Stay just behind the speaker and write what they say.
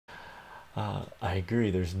I agree.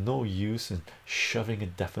 There's no use in shoving a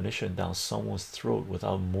definition down someone's throat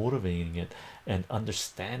without motivating it and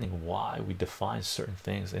understanding why we define certain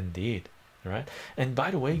things. Indeed, right? And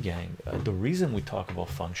by the way, gang, the reason we talk about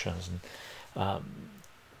functions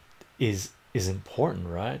is important,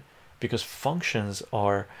 right? Because functions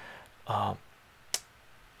are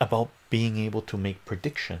about being able to make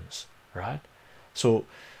predictions, right? So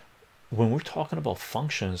when we're talking about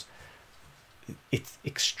functions, it's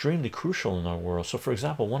extremely crucial in our world. So for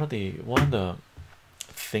example, one of the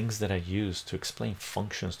things that I use to explain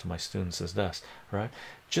functions to my students is this, right?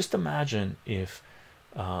 Just imagine if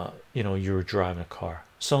you know, you're driving a car.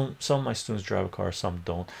 Some of my students drive a car, some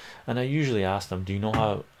don't, and I usually ask them, do you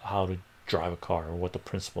know how to drive a car or what the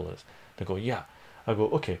principle is? They go, yeah. I go,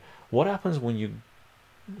 okay, what happens when you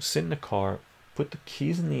sit in the car, put the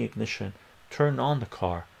keys in the ignition, turn on the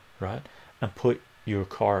car, right, and put your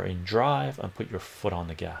car in drive and put your foot on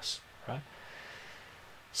the gas, right?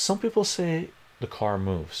 Some people say the car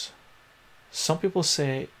moves, some people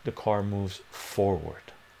say the car moves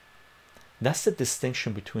forward. That's the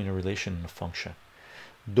distinction between a relation and a function.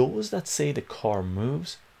 Those that say the car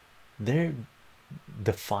moves, they're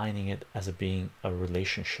defining it as a being a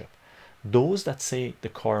relationship. Those that say the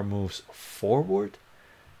car moves forward,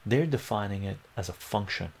 they're defining it as a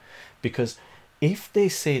function. Because if they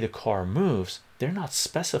say the car moves, they're not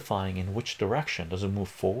specifying in which direction. Does it move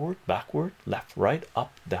forward, backward, left, right,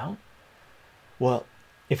 up, down? Well,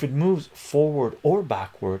 if it moves forward or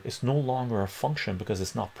backward, it's no longer a function because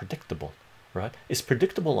it's not predictable, right? It's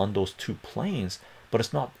predictable on those two planes, but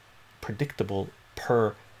it's not predictable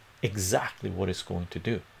per exactly what it's going to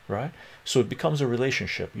do, right? So it becomes a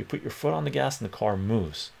relationship. You put your foot on the gas and the car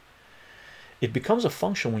moves. It becomes a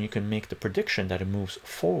function when you can make the prediction that it moves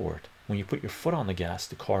forward. When you put your foot on the gas,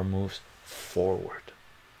 the car moves forward.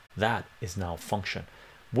 That is now function.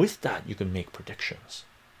 With that, you can make predictions,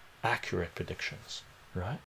 accurate predictions, right?